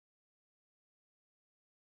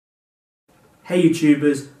Hey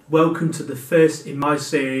YouTubers, welcome to the first in my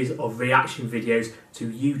series of reaction videos to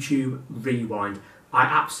YouTube Rewind. I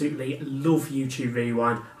absolutely love YouTube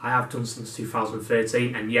Rewind. I have done since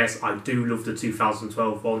 2013, and yes, I do love the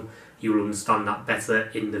 2012 one. You will understand that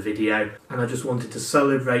better in the video. And I just wanted to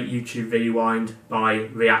celebrate YouTube Rewind by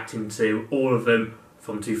reacting to all of them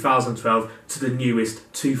from 2012 to the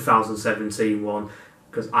newest 2017 one,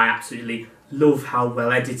 because I absolutely love how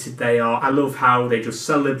well edited they are. I love how they just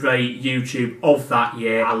celebrate YouTube of that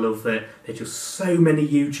year. I love that there's just so many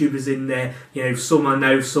YouTubers in there. You know, some I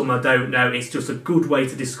know, some I don't know. It's just a good way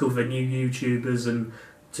to discover new YouTubers and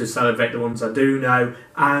to celebrate the ones I do know.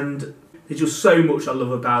 And there's just so much I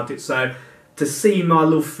love about it. So to see my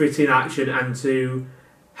love for it in action and to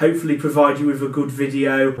hopefully provide you with a good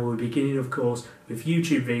video. We're beginning, of course, with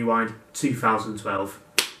YouTube Rewind 2012.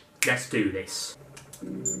 Let's do this.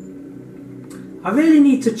 I really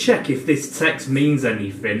need to check if this text means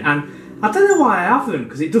anything, and I don't know why I haven't,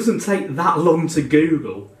 because it doesn't take that long to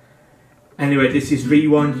Google. Anyway, this is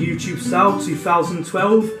Rewind YouTube Style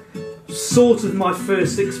 2012. Sort of my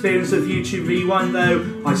first experience of YouTube Rewind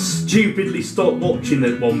though. I stupidly stopped watching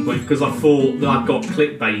at one point because I thought that I got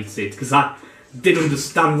clickbaited, because I didn't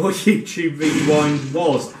understand what YouTube Rewind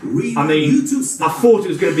was. I mean, I thought it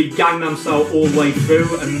was going to be Gangnam Style all the way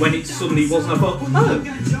through, and when it suddenly wasn't, I thought, oh,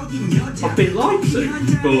 I've been lied to.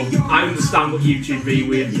 But I understand what YouTube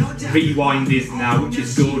Rewind is now, which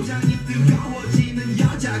is good.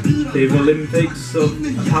 The Olympics,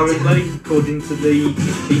 apparently, according to the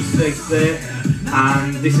Easter eggs there.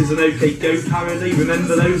 And this is an OK Go parody.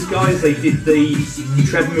 Remember those guys? They did the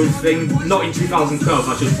treadmill thing, not in 2012,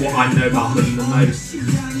 that's just what I know about them the most.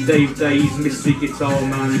 Dave Days, Mystery Guitar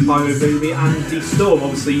Man, Pyro Boomy, and D Storm.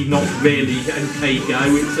 Obviously not really OK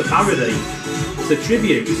Go, it's a parody. It's a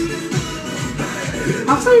tribute.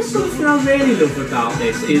 I'll tell you something I really love about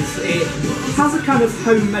this is it has a kind of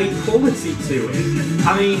homemade quality to it.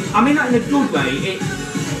 I mean that in a good way.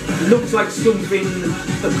 It looks like something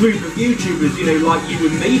a group of YouTubers, you know, like you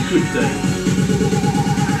and me could do.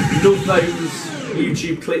 Love those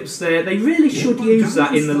YouTube clips there. They really should use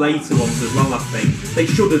that in the later ones as well, I think. They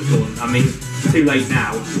should have done. I mean, it's too late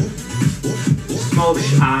now.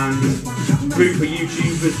 Smosh and group of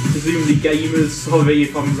YouTubers, presumably gamers, sorry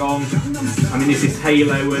if I'm wrong. I mean, this is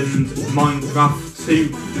Halo and Minecraft,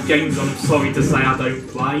 two games I'm sorry to say I don't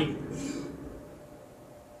play.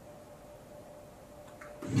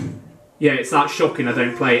 Yeah, it's that shocking I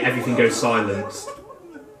don't play it, everything goes silence.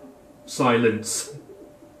 Silence.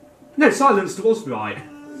 No, silenced was right.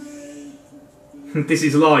 This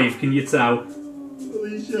is live, can you tell?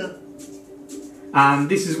 And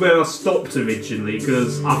this is where I stopped originally,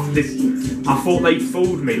 because after this, I thought they'd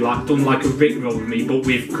fooled me, like done like a Rickroll with me, but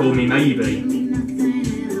with Call Me Maybe.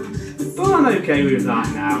 But I'm okay with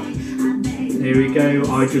that now. Here we go,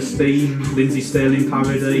 I Justine, Lindsay Sterling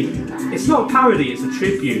parody. It's not a parody, it's a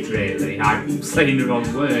tribute really. I'm saying the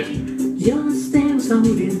wrong word.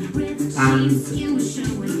 And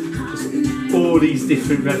just all these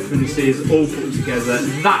different references all put together.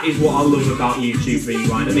 That is what I love about YouTube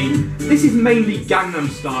Rewind. I mean, this is mainly Gangnam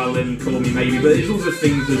Style and Call Me Maybe, but there's other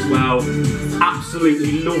things as well.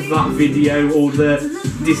 Absolutely love that video, all the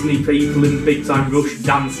Disney people and Big Time Rush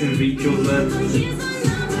dancing with each other.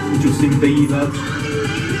 Justin Bieber.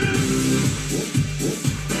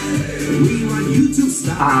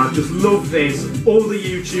 I just love this. All the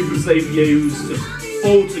YouTubers they've used, just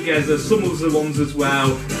all together, some of the ones as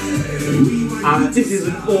well. And this is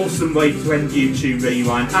an awesome way to end YouTube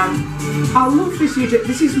Rewind. And I love this YouTube.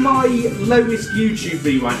 This is my lowest YouTube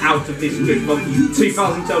Rewind out of this group from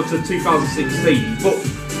 2012 to 2016. But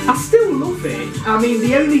I still love it. I mean,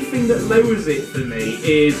 the only thing that lowers it for me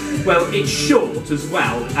is, well, it's short as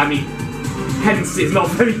well. I mean, hence it's not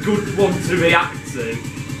a very good one to react to.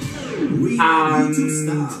 And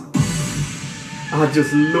I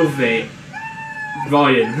just love it,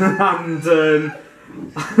 Ryan. And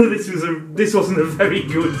this wasn't a very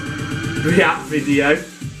good react video.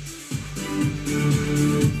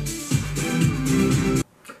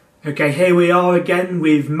 Okay, here we are again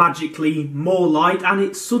with magically more light, and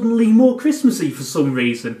it's suddenly more Christmassy for some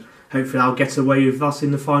reason. Hopefully I'll get away with that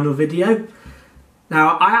in the final video.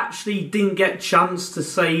 Now, I actually didn't get a chance to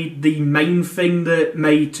say the main thing that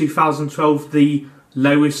made 2012 the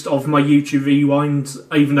lowest of my YouTube Rewinds,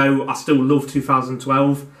 even though I still love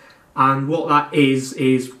 2012. And what that is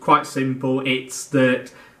quite simple. It's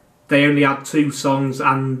that they only had 2 songs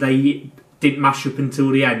and they didn't mash up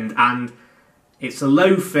until the end. And it's a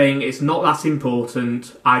low thing, it's not that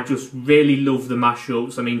important. I just really love the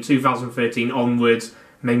mashups. I mean, 2013 onwards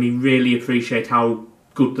made me really appreciate how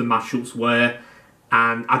good the mashups were.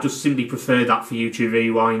 and I just simply prefer that for YouTube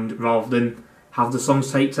Rewind rather than have the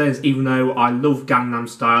songs take turns. Even though I love Gangnam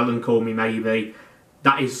Style and Call Me Maybe,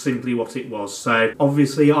 that is simply what it was. So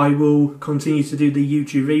obviously I will continue to do the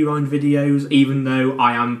YouTube Rewind videos, even though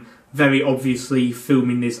I am very obviously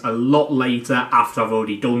filming this a lot later after I've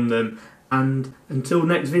already done them. And until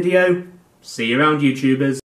next video, see you around, YouTubers.